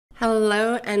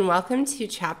Hello and welcome to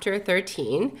Chapter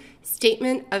 13,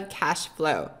 Statement of Cash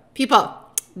Flow. People,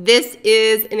 this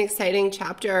is an exciting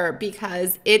chapter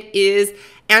because it is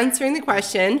answering the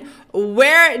question,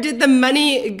 where did the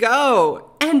money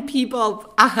go? And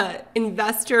people,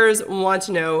 investors want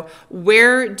to know,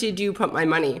 where did you put my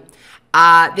money?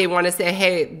 They want to say,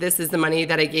 hey, this is the money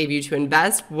that I gave you to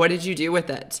invest. What did you do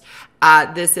with it?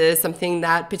 This is something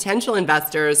that potential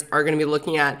investors are going to be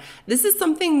looking at. This is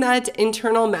something that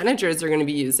internal managers are going to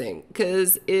be using,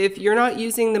 because if you're not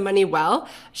using the money well,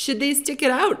 should they stick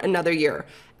it out another year?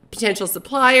 Potential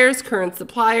suppliers, current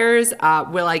suppliers,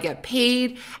 will I get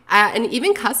paid? And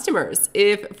even customers.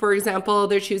 If, for example,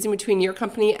 they're choosing between your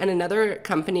company and another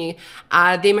company,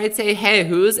 they might say, hey,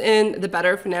 who's in the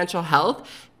better financial health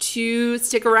to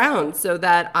stick around so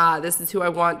that this is who I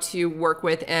want to work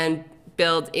with and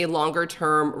build a longer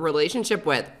term relationship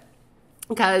with.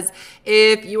 Because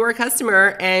if you are a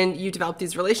customer and you develop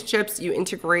these relationships, you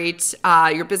integrate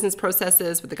your business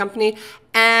processes with the company,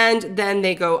 and then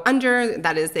they go under,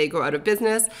 that is, they go out of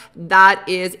business, that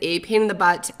is a pain in the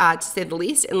butt, to say the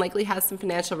least, and likely has some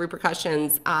financial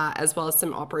repercussions as well as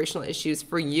some operational issues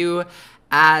for you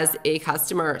as a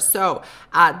customer. So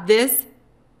this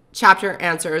chapter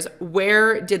answers,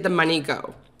 where did the money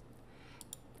go?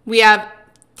 We have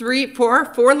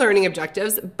four learning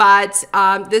objectives, but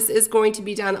this is going to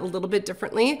be done a little bit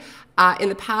differently. In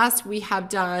the past, we have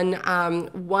done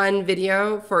one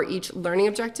video for each learning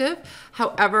objective.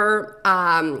 However,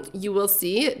 you will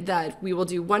see that we will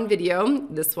do one video,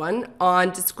 this one, on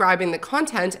describing the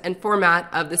content and format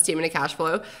of the statement of cash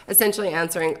flow, essentially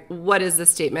answering what is the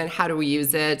statement, how do we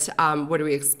use it, what do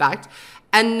we expect?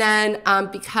 And then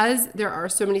because there are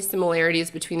so many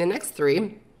similarities between the next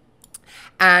three,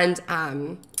 and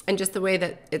just the way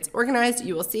that it's organized,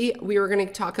 you will see we were going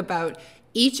to talk about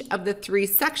each of the three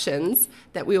sections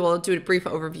that we will do a brief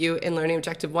overview in Learning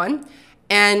Objective 1,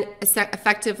 and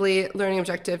effectively Learning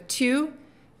Objective 2,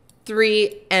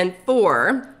 3, and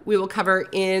 4 we will cover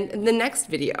in the next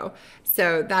video.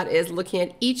 So that is looking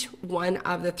at each one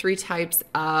of the three types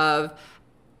of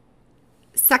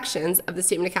sections of the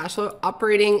statement of cash flow: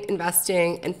 operating,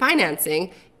 investing, and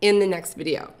financing, in the next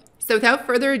video. So without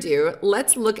further ado,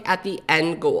 let's look at the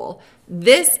end goal.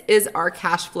 This is our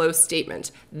cash flow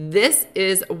statement. This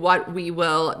is what we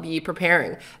will be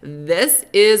preparing. This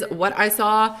is what I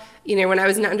saw, when I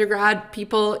was an undergrad,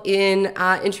 people in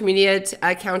intermediate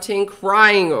accounting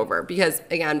crying over, because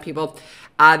again, people,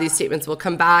 these statements will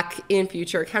come back in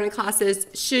future accounting classes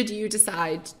should you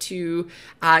decide to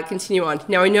continue on.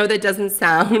 Now, I know that doesn't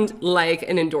sound like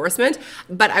an endorsement,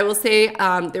 but I will say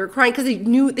they were crying because they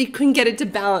knew they couldn't get it to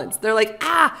balance. They're like,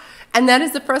 and that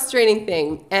is the frustrating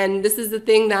thing. And this is the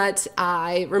thing that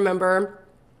I remember,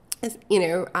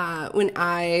 when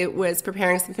I was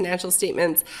preparing some financial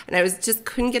statements, and I just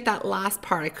couldn't get that last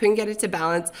part. I couldn't get it to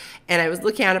balance, and I was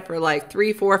looking at it for like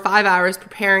 3, 4, 5 hours,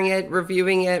 preparing it,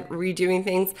 reviewing it, redoing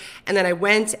things. And then I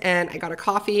went and I got a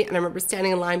coffee, and I remember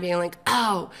standing in line being like,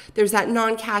 oh, there's that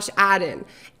non-cash add-in.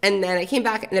 And then I came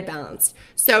back and it balanced.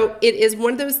 So it is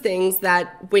one of those things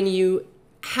that when you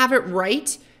have it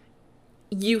right,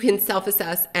 you can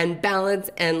self-assess and balance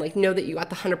and know that you got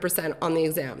the 100% on the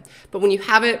exam. But when you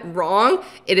have it wrong,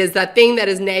 it is that thing that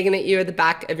is nagging at you at the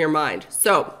back of your mind.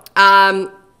 So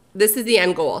this is the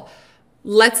end goal.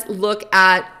 Let's look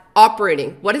at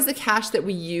operating. What is the cash that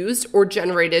we used or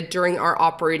generated during our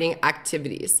operating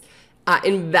activities?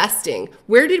 Investing.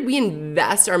 Where did we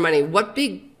invest our money? What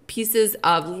big pieces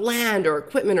of land or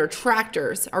equipment or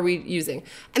tractors are we using?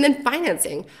 And then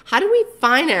financing. How do we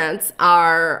finance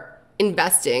our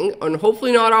investing, and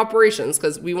hopefully not operations,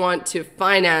 because we want to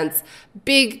finance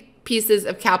big pieces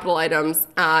of capital items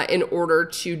in order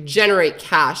to generate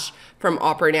cash from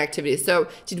operating activities. So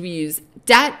did we use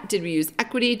debt? Did we use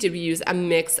equity? Did we use a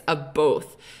mix of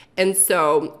both? And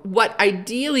so what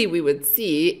ideally we would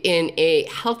see in a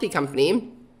healthy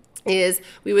company is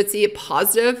we would see a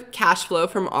positive cash flow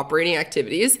from operating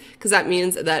activities, because that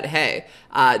means that, hey,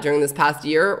 during this past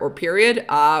year or period,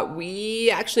 we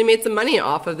actually made some money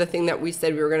off of the thing that we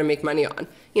said we were going to make money on.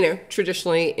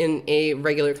 Traditionally in a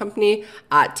regular company,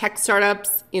 tech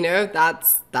startups,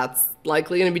 that's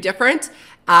likely going to be different,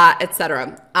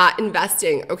 etc.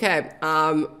 Investing, okay,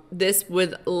 this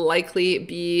would likely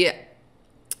be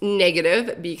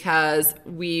negative because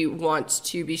we want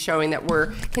to be showing that we're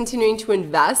continuing to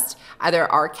invest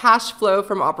either our cash flow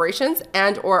from operations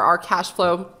and or our cash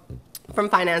flow from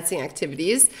financing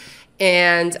activities.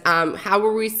 And how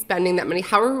are we spending that money?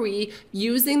 How are we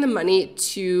using the money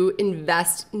to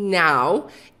invest now,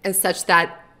 and such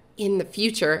that in the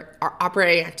future, our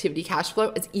operating activity cash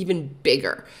flow is even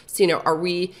bigger. So, are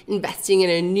we investing in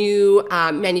a new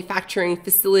manufacturing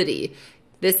facility?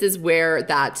 This is where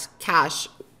that cash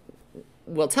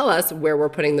will tell us where we're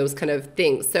putting those kind of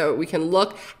things. So we can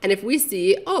look, and if we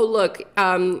see, oh, look,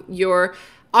 your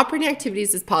operating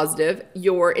activities is positive,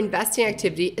 your investing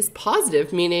activity is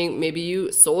positive, meaning maybe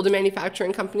you sold a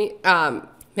manufacturing company,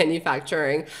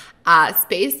 manufacturing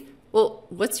space. Well,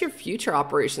 what's your future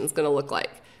operations going to look like?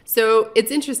 So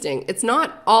it's interesting. It's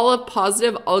not all of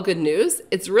positive, all good news.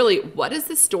 It's really, what is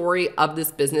the story of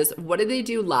this business? What did they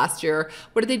do last year?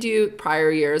 What did they do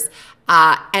prior years?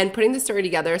 And putting the story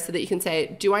together so that you can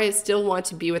say, do I still want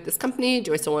to be with this company?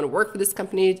 Do I still want to work for this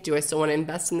company? Do I still want to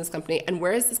invest in this company? And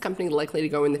where is this company likely to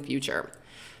go in the future?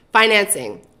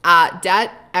 Financing,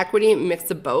 debt, equity,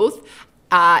 mix of both.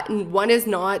 One is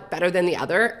not better than the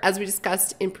other. As we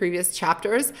discussed in previous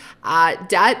chapters,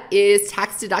 debt is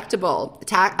tax deductible.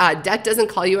 Debt doesn't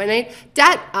call you any.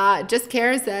 Debt just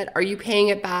cares that, are you paying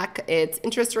it back, its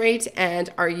interest rate, and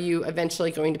are you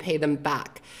eventually going to pay them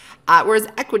back? Whereas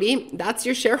equity, that's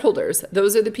your shareholders.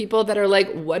 Those are the people that are like,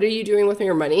 what are you doing with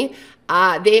your money?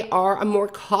 They are a more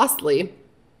costly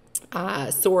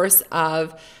source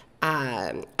of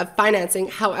financing.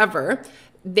 However,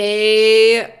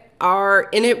 they are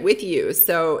in it with you.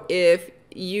 So if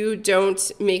you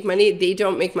don't make money, they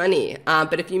don't make money.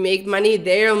 But if you make money,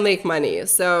 they don't make money.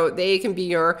 So they can be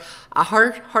your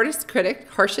harshest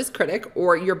critic,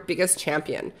 or your biggest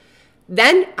champion.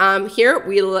 Then here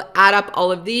we'll add up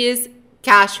all of these: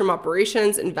 cash from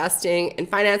operations, investing, and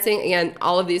financing. Again,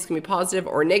 all of these can be positive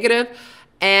or negative.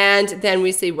 And then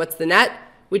we see, what's the net?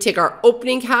 We take our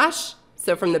opening cash,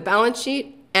 so from the balance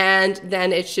sheet, and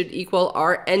then it should equal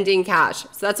our ending cash.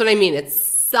 So that's what I mean. It's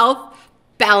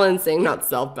self-balancing, not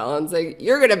self-balancing.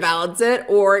 You're going to balance it,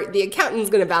 or the accountant's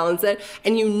going to balance it,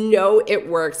 and you know it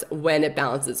works when it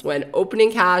balances, when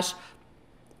opening cash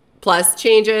plus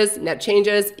changes, net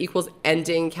changes, equals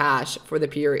ending cash for the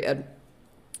period.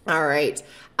 All right.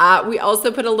 We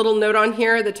also put a little note on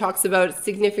here that talks about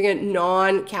significant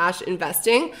non-cash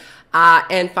investing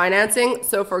and financing.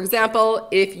 So for example,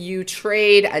 if you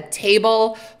trade a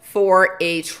table for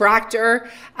a tractor,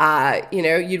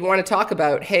 you'd want to talk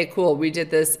about, hey, cool, we did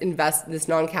this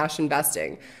non-cash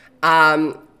investing.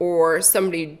 Or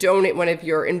somebody one of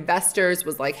your investors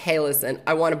was like, hey, listen,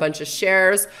 I want a bunch of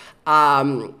shares,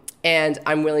 and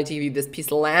I'm willing to give you this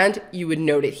piece of land. You would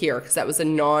note it here because that was a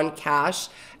non-cash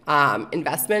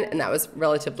investment, and that was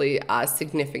relatively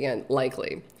significant,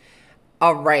 likely.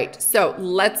 All right, so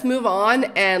let's move on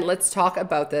and let's talk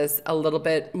about this a little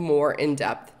bit more in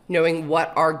depth, knowing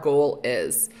what our goal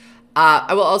is.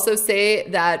 I will also say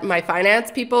that my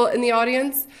finance people in the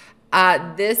audience,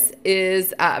 this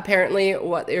is apparently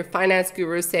what your finance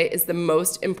gurus say is the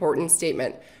most important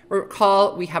statement.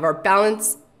 Recall, we have our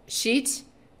balance sheet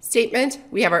statement,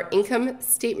 we have our income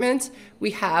statement,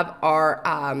 we have our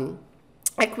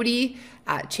equity,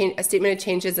 a statement of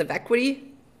changes of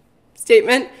equity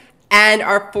statement, and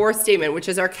our fourth statement, which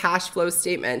is our cash flow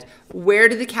statement. Where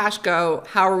did the cash go?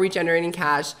 How are we generating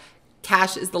cash?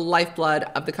 Cash is the lifeblood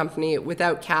of the company.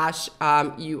 Without cash,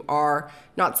 you are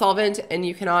not solvent, and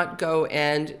you cannot go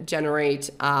and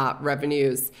generate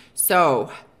revenues. So,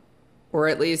 or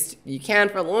at least you can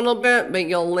for a little bit, but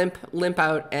you'll limp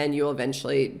out, and you'll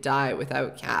eventually die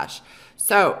without cash.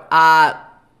 So,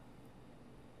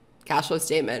 cash flow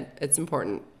statement, it's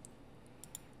important.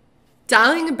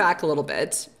 Dialing it back a little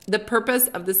bit, the purpose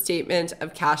of the statement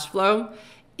of cash flow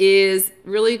is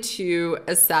really to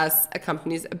assess a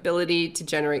company's ability to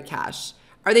generate cash.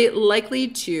 Are they likely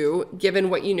to, given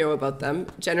what you know about them,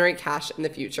 generate cash in the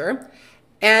future?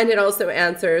 And it also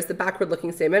answers the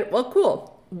backward-looking statement, well,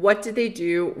 cool. What did they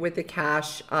do with the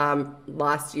cash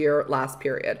last year, last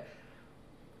period?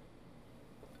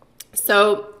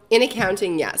 So in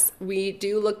accounting, yes, we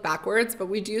do look backwards, but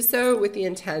we do so with the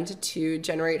intent to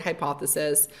generate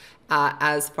hypothesis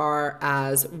as far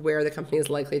as where the company is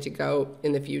likely to go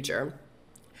in the future.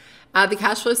 The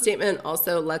cash flow statement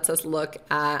also lets us look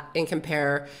at and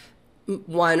compare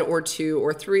one or two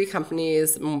or three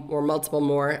companies or multiple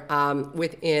more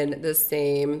within the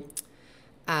same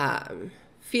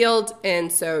field.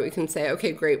 And so you can say,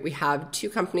 okay, great, we have two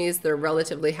companies that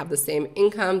relatively have the same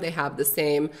income, they have the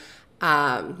same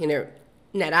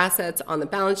net assets on the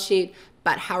balance sheet,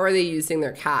 but how are they using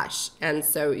their cash? And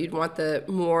so you'd want the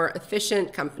more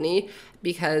efficient company,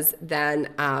 because then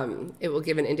it will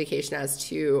give an indication as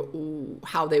to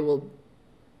how they will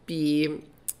be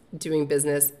doing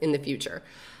business in the future.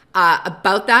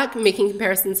 About that, making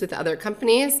comparisons with other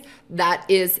companies, that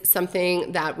is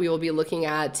something that we will be looking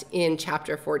at in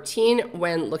chapter 14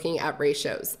 when looking at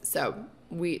ratios. So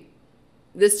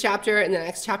this chapter and the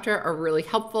next chapter are really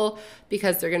helpful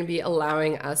because they're going to be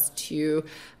allowing us to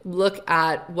look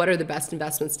at what are the best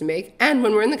investments to make. And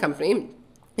when we're in the company,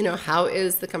 how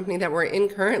is the company that we're in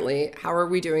currently, how are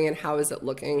we doing and how is it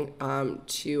looking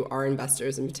to our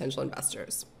investors and potential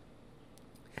investors?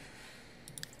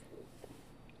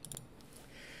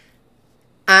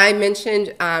 I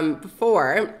mentioned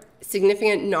before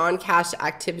significant non-cash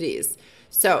activities.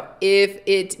 So if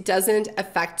it doesn't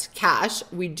affect cash,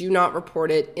 we do not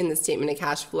report it in the statement of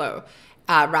cash flow.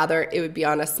 Rather, it would be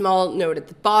on a small note at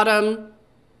the bottom.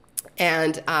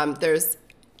 And there's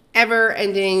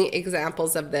ever-ending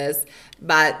examples of this,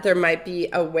 but there might be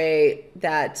a way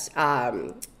that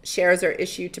shares are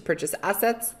issued to purchase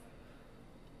assets.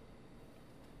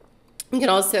 You can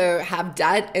also have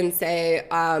debt and say,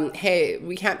 hey,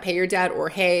 we can't pay your debt, or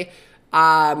hey,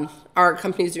 our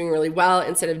company's doing really well.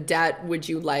 Instead of debt, would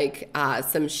you like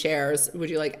some shares? Would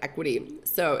you like equity?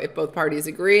 So if both parties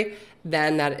agree,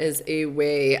 then that is a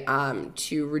way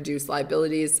to reduce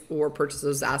liabilities or purchase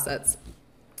those assets.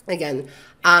 Again,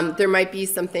 there might be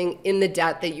something in the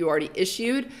debt that you already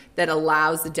issued that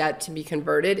allows the debt to be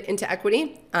converted into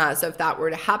equity. So if that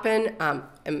were to happen,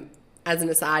 and as an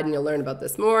aside, and you'll learn about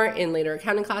this more in later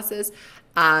accounting classes,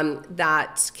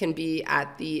 that can be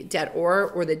at the debtor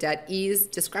or the debtee's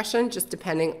discretion, just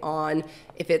depending on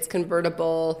if it's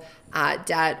convertible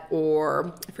debt,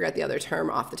 or I forgot the other term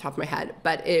off the top of my head,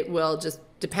 but it will just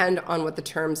depend on what the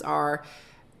terms are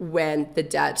when the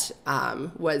debt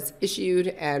was issued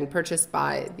and purchased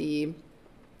by the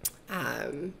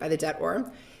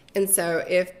debtor. And so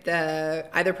if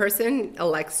either person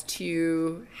elects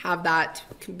to have that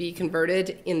be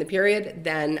converted in the period,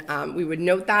 then we would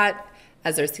note that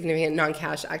as our significant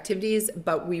non-cash activities,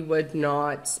 but we would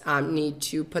not need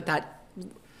to put that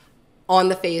on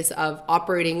the face of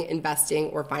operating, investing,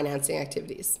 or financing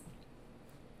activities.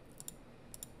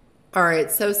 All right,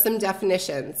 so some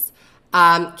definitions.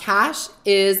 Cash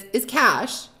is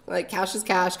cash. Like cash is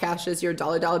cash. Cash is your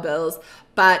dollar bills,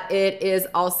 but it is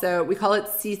also, we call it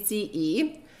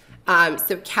CCE.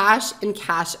 So cash and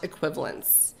cash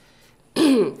equivalents.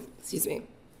 Excuse me,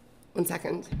 1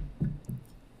 second.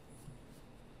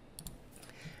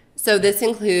 So this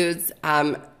includes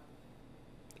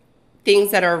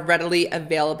things that are readily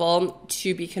available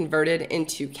to be converted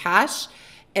into cash.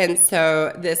 And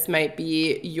so this might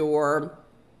be your,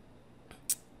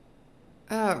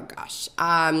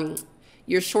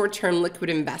 your short-term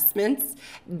liquid investments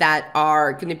that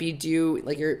are going to be due,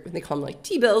 like they call them like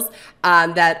T-bills,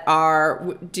 that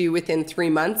are due within 3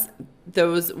 months.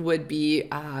 Those would be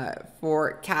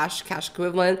for cash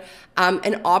equivalent.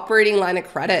 An operating line of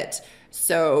credit.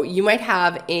 So you might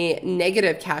have a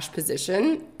negative cash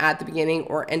position at the beginning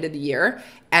or end of the year,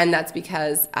 and that's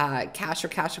because cash or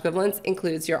cash equivalents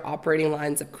includes your operating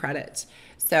lines of credit.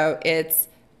 So it's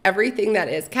everything that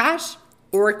is cash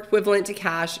or equivalent to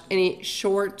cash, any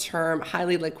short-term,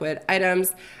 highly liquid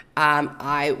items.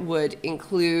 I would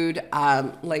include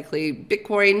likely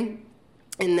Bitcoin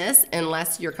in this,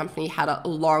 unless your company had a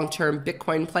long-term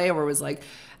Bitcoin play or was like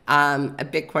a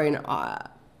Bitcoin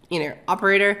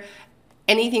operator.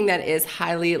 Anything that is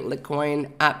highly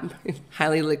liquid, it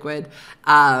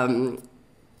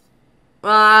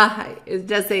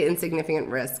does say insignificant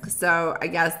risk. So I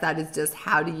guess that is just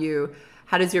how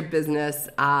does your business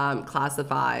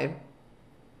classify?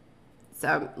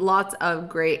 So lots of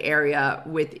gray area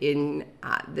within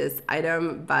this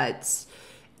item, but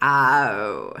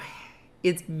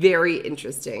it's very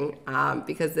interesting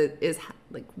because it is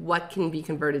like what can be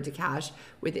converted to cash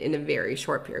within a very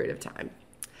short period of time.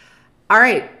 All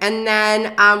right, and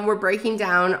then we're breaking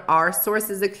down our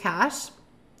sources of cash,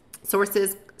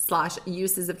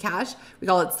 sources/uses of cash. We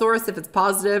call it source if it's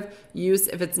positive, use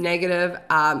if it's negative,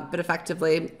 but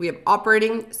effectively we have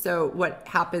operating. So what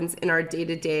happens in our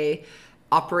day-to-day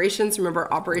operations? Remember,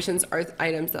 operations are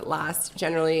items that last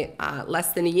generally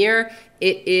less than a year.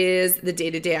 It is the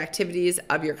day-to-day activities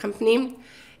of your company.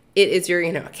 It is your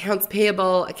accounts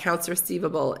payable, accounts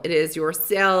receivable. It is your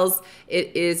sales.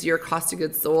 It is your cost of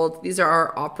goods sold. These are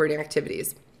our operating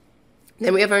activities.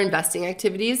 Then we have our investing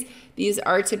activities. These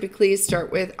are typically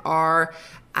start with our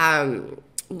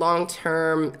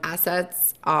long-term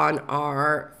assets on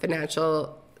our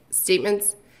financial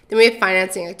statements. Then we have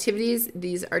financing activities.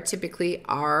 These are typically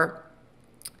our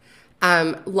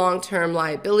long-term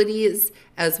liabilities,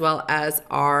 as well as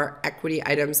our equity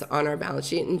items on our balance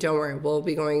sheet. And don't worry, we'll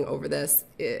be going over this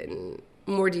in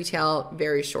more detail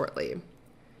very shortly.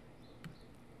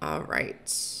 All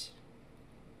right.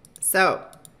 So,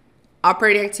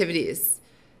 operating activities.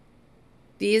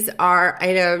 These are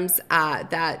items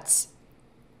that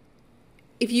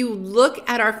if you look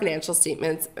at our financial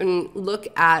statements and look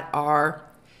at our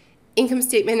income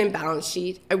statement and balance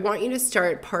sheet, I want you to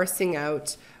start parsing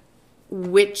out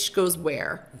which goes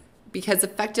where. Because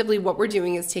effectively what we're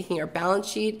doing is taking our balance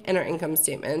sheet and our income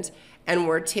statement and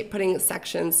we're putting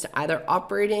sections to either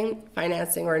operating,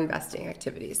 financing, or investing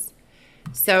activities.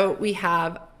 So we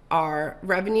have our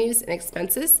revenues and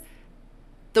expenses.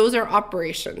 Those are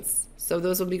operations. So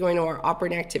those will be going to our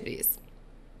operating activities.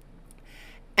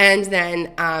 And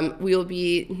then we'll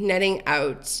be netting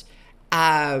out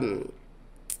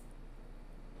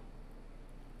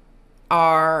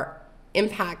our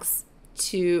impacts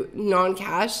to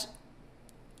non-cash.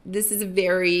 This is a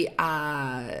very,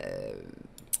 how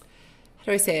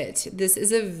do I say it? This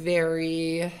is a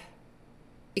very,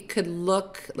 it could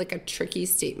look like a tricky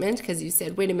statement because you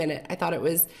said, wait a minute, I thought it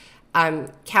was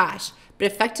cash.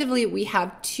 But effectively, we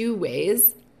have two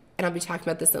ways, and I'll be talking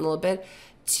about this in a little bit,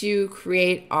 to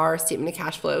create our statement of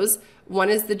cash flows. One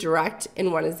is the direct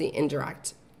and one is the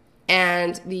indirect.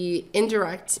 And the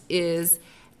indirect is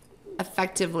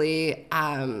effectively,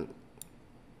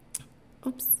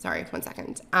 oops, sorry, 1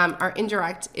 second. Our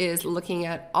indirect is looking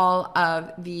at all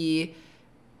of the,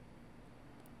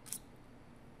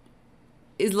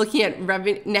 is looking at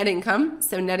net income.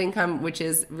 So net income, which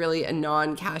is really a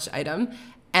non-cash item.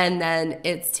 And then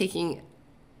it's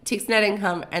takes net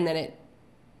income and then it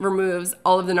removes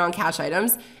all of the non-cash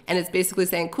items. And it's basically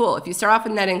saying, cool, if you start off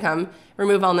with net income,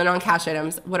 remove all the non-cash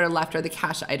items, what are left are the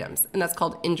cash items. And that's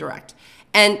called indirect.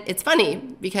 And it's funny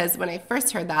because when I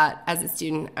first heard that as a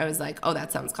student, I was like, oh,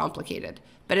 that sounds complicated.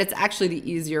 But it's actually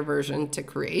the easier version to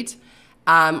create.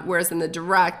 Whereas in the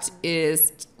direct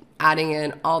is adding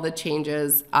in all the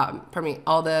changes,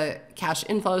 all the cash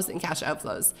inflows and cash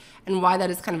outflows. And why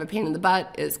that is kind of a pain in the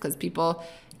butt is because people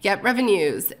get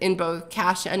revenues in both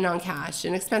cash and non-cash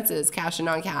and expenses, cash and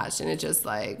non-cash. And it's just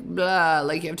like, blah,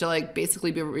 like you have to like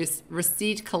basically be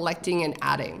receipt collecting and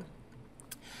adding.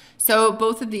 So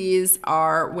both of these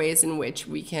are ways in which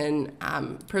we can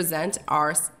present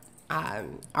our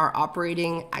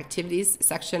operating activities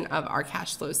section of our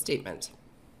cash flow statement.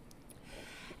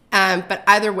 But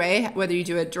either way, whether you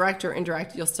do it direct or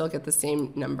indirect, you'll still get the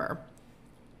same number.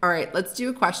 All right, let's do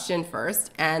a question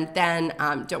first, and then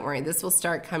don't worry, this will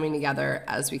start coming together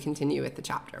as we continue with the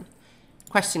chapter.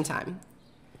 Question time.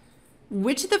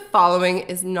 Which of the following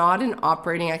is not an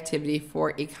operating activity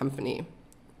for a company?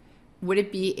 Would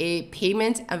it be a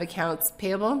payment of accounts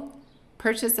payable,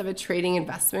 purchase of a trading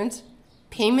investment,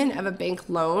 payment of a bank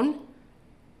loan,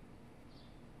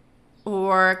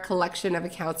 or collection of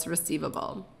accounts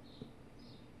receivable?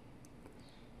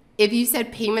 If you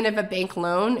said payment of a bank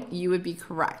loan, you would be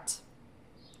correct.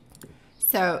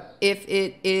 So if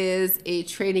it is a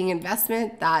trading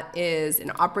investment, that is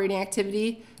an operating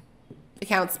activity.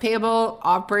 Accounts payable,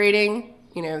 operating,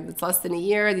 that's less than a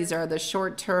year. These are the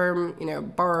short-term,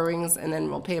 borrowings, and then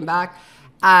we'll pay them back.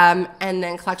 And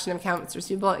then collection of accounts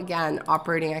receivable, again,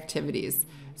 operating activities.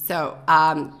 So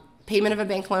payment of a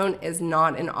bank loan is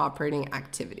not an operating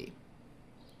activity.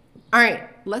 All right,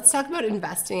 let's talk about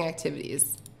investing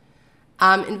activities.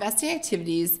 Investing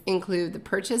activities include the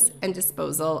purchase and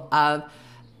disposal of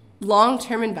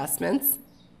long-term investments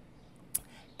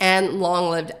and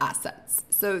long-lived assets.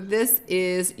 So this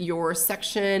is your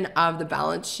section of the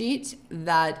balance sheet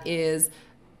that is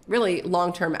really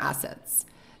long-term assets.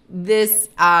 This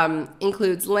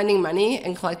includes lending money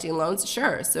and collecting loans,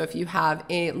 sure. So if you have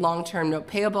a long-term note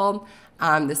payable,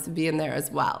 this would be in there as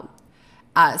well.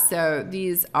 So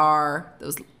these are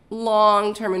those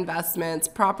long-term investments,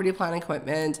 property, plant,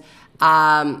 equipment,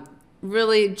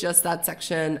 really just that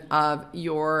section of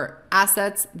your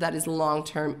assets that is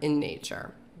long-term in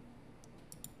nature.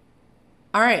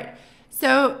 All right,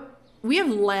 so we have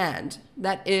land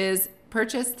that is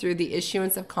purchased through the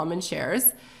issuance of common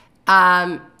shares,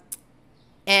 and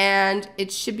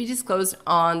it should be disclosed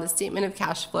on the statement of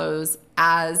cash flows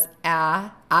as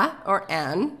a or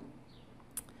an.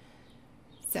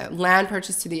 So land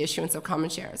purchased to the issuance of common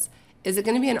shares. Is it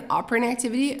going to be an operating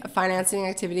activity, a financing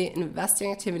activity, an investing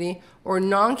activity, or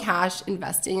non-cash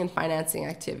investing and financing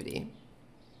activity?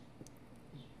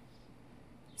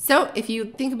 So if you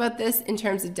think about this in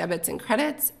terms of debits and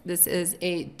credits, this is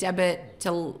a debit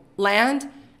to land,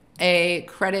 a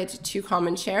credit to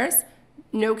common shares,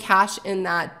 no cash in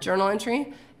that journal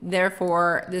entry.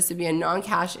 Therefore, this would be a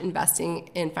non-cash investing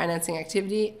and financing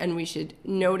activity, and we should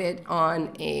note it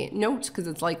on a note because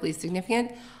it's likely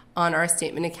significant on our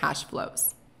statement of cash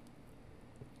flows.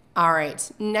 All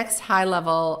right, next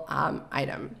high-level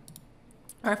item,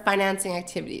 our financing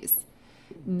activities.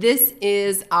 This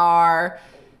is our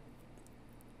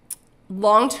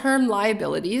long-term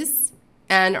liabilities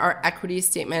and our equity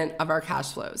statement of our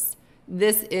cash flows.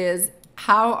 This is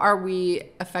how are we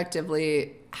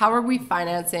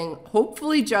financing,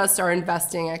 hopefully just our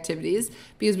investing activities,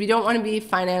 because we don't want to be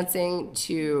financing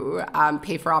to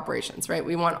pay for operations, right?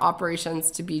 We want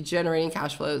operations to be generating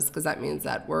cash flows because that means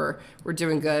that we're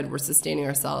doing good, we're sustaining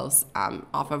ourselves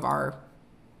off of our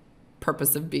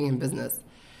purpose of being in business.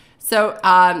 So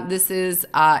this is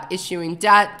issuing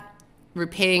debt,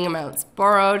 repaying amounts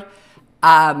borrowed,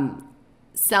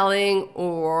 selling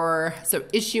so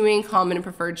issuing common and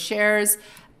preferred shares,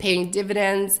 paying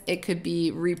dividends. It could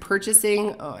be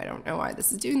repurchasing. Oh, I don't know why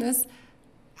this is doing this.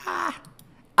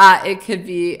 It could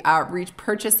be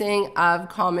repurchasing of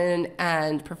common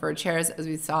and preferred shares, as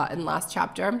we saw in the last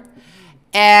chapter.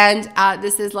 And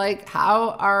this is like,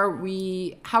 how are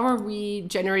we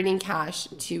generating cash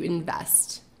to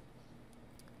invest?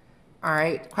 All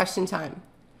right, question time.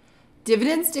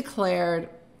 Dividends declared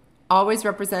always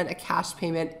represent a cash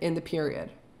payment in the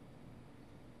period.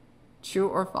 True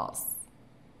or false?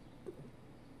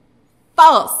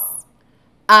 False.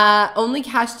 Only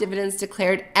cash dividends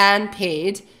declared and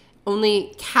paid.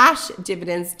 Only cash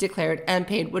dividends declared and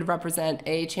paid would represent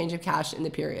a change of cash in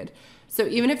the period. So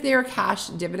even if they are cash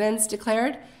dividends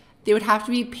declared, they would have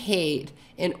to be paid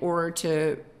in order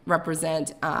to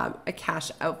represent a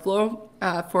cash outflow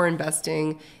for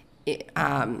investing,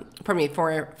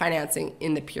 for financing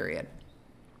in the period.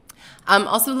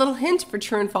 Also, a little hint for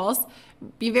true and false: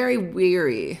 be very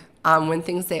wary when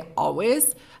things say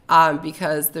always,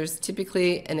 because there's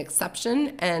typically an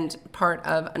exception, and part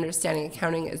of understanding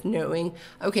accounting is knowing,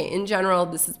 okay, in general,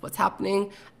 this is what's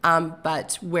happening,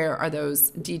 but where are those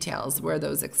details, where are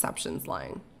those exceptions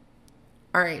lying?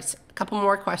 All right, a couple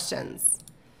more questions.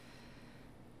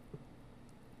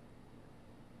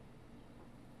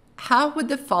 How would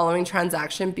the following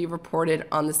transaction be reported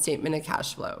on the statement of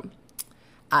cash flow?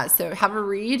 So have a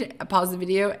read, pause the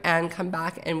video, and come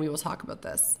back and we will talk about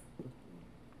this.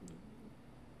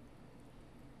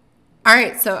 All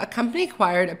right, so a company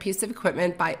acquired a piece of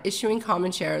equipment by issuing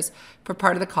common shares for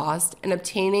part of the cost and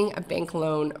obtaining a bank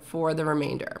loan for the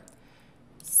remainder.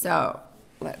 So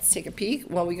let's take a peek.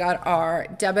 Well, we got our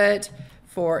debit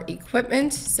for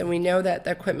equipment, so we know that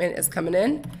the equipment is coming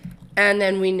in. And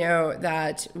then we know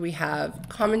that we have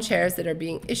common shares that are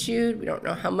being issued. We don't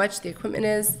know how much the equipment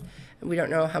is. We don't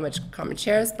know how much common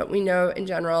shares, but we know in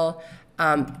general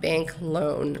bank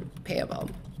loan payable.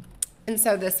 And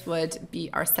so this would be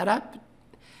our setup.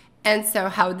 And so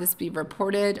how would this be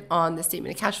reported on the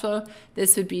statement of cash flow?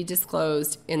 This would be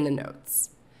disclosed in the notes.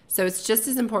 So it's just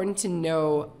as important to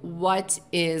know what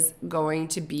is going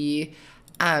to be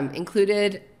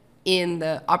included in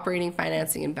the operating,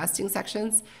 financing, investing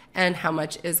sections, and how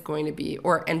much is going to be,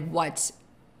 and what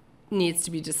needs to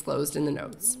be disclosed in the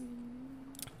notes.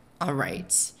 All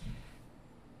right.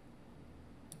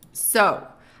 So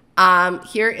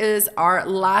here is our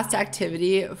last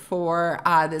activity for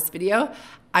this video.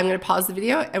 I'm going to pause the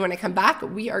video, and when I come back,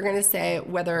 we are going to say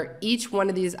whether each one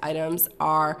of these items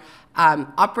are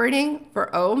operating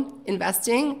for O,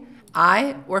 investing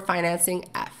I, or financing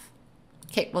F.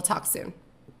 Okay, we'll talk soon.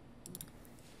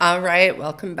 All right,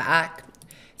 welcome back.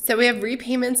 So we have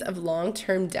repayments of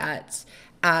long-term debt.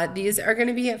 These are going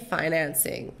to be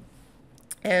financing.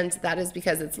 And that is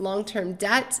because it's long-term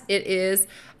debt. It is,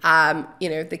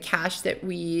 the cash that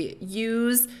we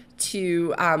use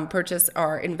to purchase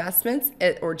our investments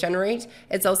or generate.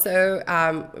 It's also,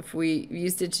 if we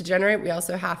used it to generate, we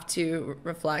also have to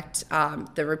reflect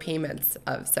the repayments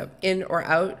of, so in or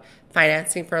out,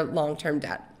 financing for long-term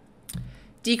debt.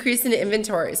 Decrease in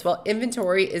inventories. Well,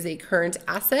 inventory is a current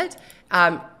asset.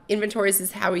 Inventories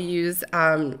is how we use,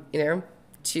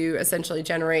 to essentially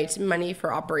generate money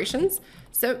for operations.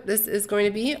 So this is going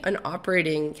to be an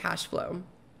operating cash flow.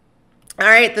 All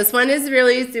right, this one is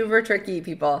really super tricky,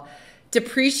 people.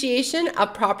 Depreciation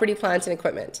of property, plant, and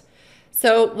equipment.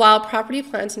 So while property,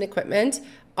 plant, and equipment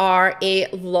are a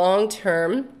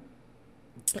long-term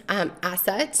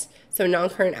asset, so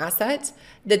non-current asset,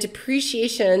 the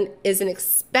depreciation is an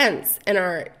expense, and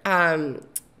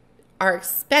our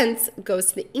expense goes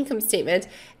to the income statement,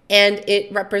 and it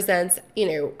represents,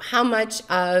 how much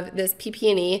of this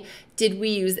PP&E did we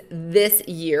use this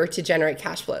year to generate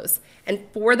cash flows. And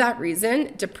for that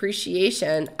reason,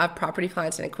 depreciation of property,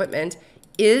 plant, and equipment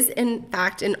is in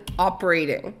fact an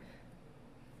operating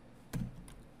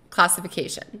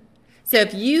classification. So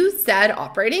if you said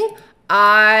operating,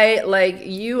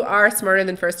 you are smarter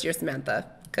than first year Samantha.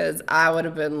 because I would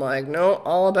have been like, no,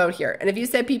 all about here. And if you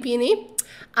said PP&E,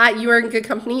 you are in good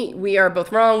company. We are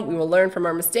both wrong. We will learn from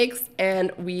our mistakes,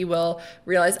 and we will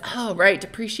realize, oh, right,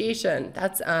 depreciation,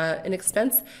 that's an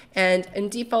expense. And in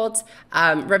default,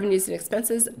 revenues and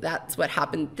expenses, that's what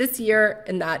happened this year,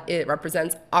 and that it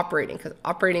represents operating, because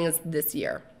operating is this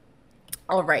year.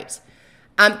 All right.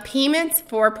 Payments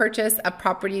for purchase of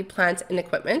property, plant, and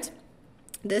equipment.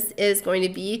 This is going to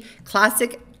be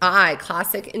classic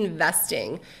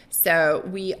investing. So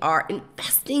we are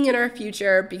investing in our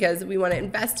future because we want to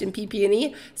invest in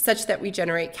PP&E such that we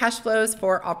generate cash flows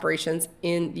for operations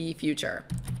in the future.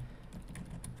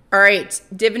 All right,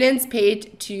 dividends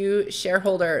paid to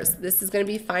shareholders. This is going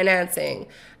to be financing.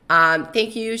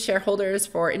 Thank you, shareholders,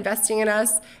 for investing in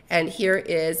us. And here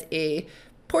is a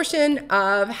portion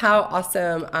of how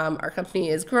awesome our company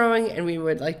is growing, and we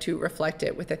would like to reflect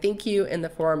it with a thank you in the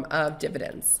form of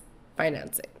dividends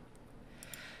financing.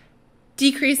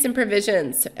 Decrease in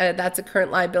provisions, that's a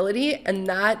current liability, and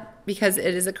that, because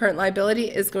it is a current liability,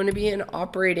 is going to be an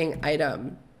operating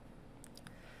item.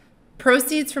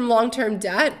 Proceeds from long-term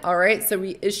debt, all right, so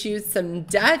we issued some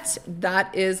debt,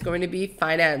 that is going to be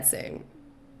financing.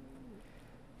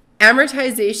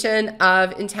 Amortization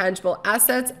of intangible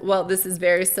assets. Well, this is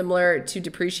very similar to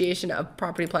depreciation of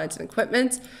property, plant, and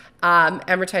equipment.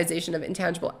 Amortization of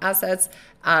intangible assets.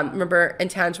 Remember,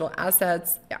 intangible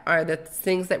assets are the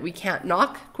things that we can't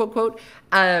knock, quote, quote.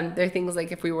 They're things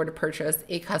like if we were to purchase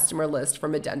a customer list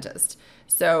from a dentist.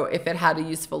 So if it had a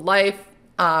useful life,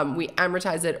 we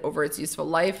amortize it over its useful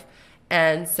life.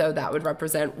 And so that would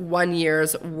represent 1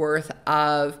 year's worth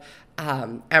of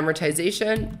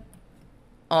amortization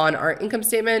on our income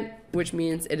statement, which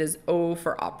means it is O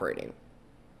for operating.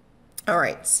 All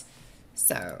right,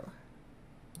 so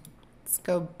let's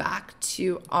go back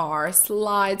to our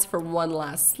slides for one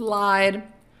last slide.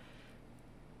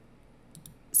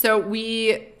 So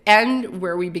we end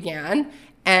where we began,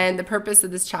 and the purpose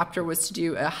of this chapter was to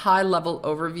do a high-level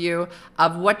overview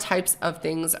of what types of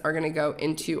things are going to go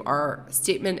into our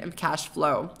statement of cash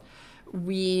flow.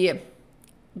 We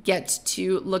get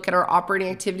to look at our operating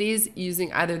activities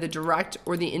using either the direct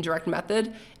or the indirect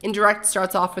method. Indirect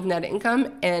starts off with net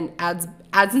income and adds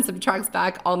and subtracts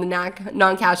back all the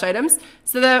non-cash items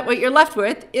so that what you're left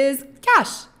with is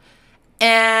cash.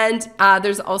 And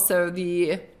there's also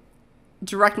the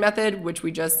direct method, which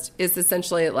is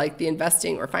essentially like the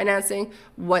investing or financing.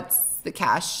 What's the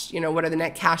cash, what are the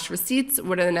net cash receipts?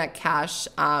 What are the net cash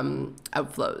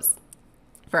outflows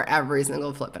for every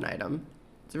single flipping item?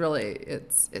 It's really,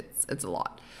 it's a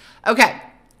lot. Okay.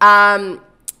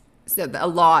 So a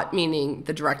lot meaning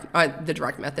the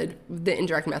direct method. The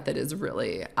indirect method is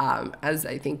really, as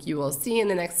I think you will see in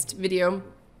the next video,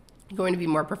 going to be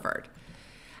more preferred.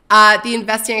 The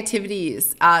investing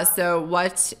activities. So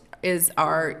what is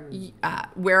our,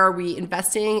 where are we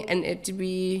investing? And it to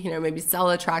be, maybe sell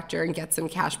a tractor and get some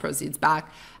cash proceeds back.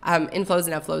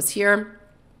 Inflows and outflows here.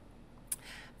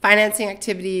 Financing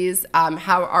activities,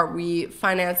 how are we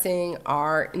financing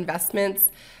our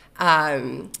investments?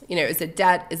 Is it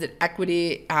debt? Is it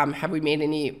equity? Have we made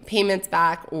any payments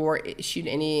back or issued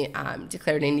any,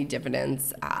 declared any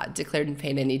dividends, declared and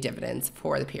paid any dividends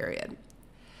for the period?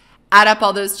 Add up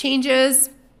all those changes,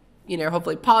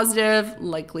 hopefully positive,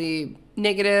 likely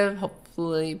negative,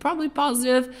 hopefully probably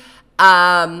positive.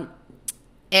 And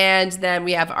then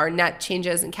we have our net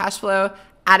changes in cash flow,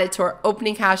 add it to our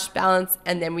opening cash balance,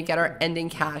 and then we get our ending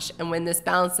cash. And when this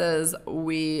balances,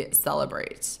 we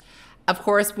celebrate. Of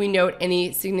course, we note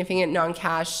any significant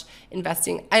non-cash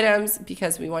investing items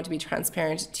because we want to be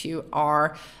transparent to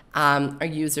our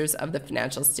users of the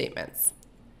financial statements.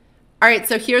 All right,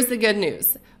 so here's the good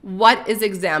news. What is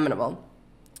examinable?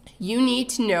 You need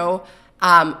to know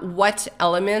what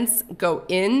elements go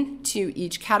into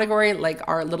each category, like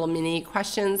our little mini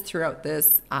questions throughout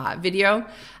this video.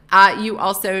 You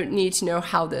also need to know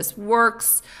how this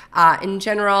works. In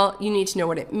general, you need to know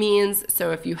what it means.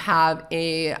 So if you have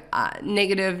a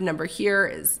negative number here,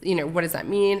 what does that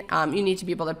mean? You need to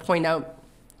be able to point out,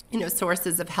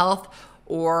 sources of health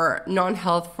or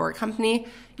non-health for a company.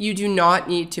 You do not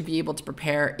need to be able to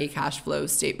prepare a cash flow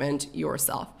statement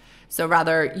yourself. So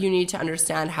rather, you need to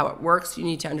understand how it works. You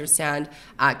need to understand,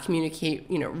 communicate,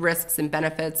 risks and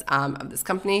benefits of this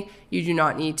company. You do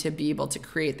not need to be able to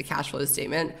create the cash flow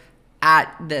statement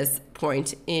at this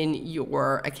point in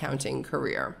your accounting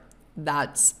career.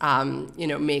 That,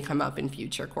 may come up in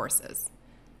future courses.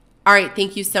 All right,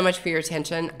 thank you so much for your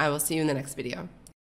attention. I will see you in the next video.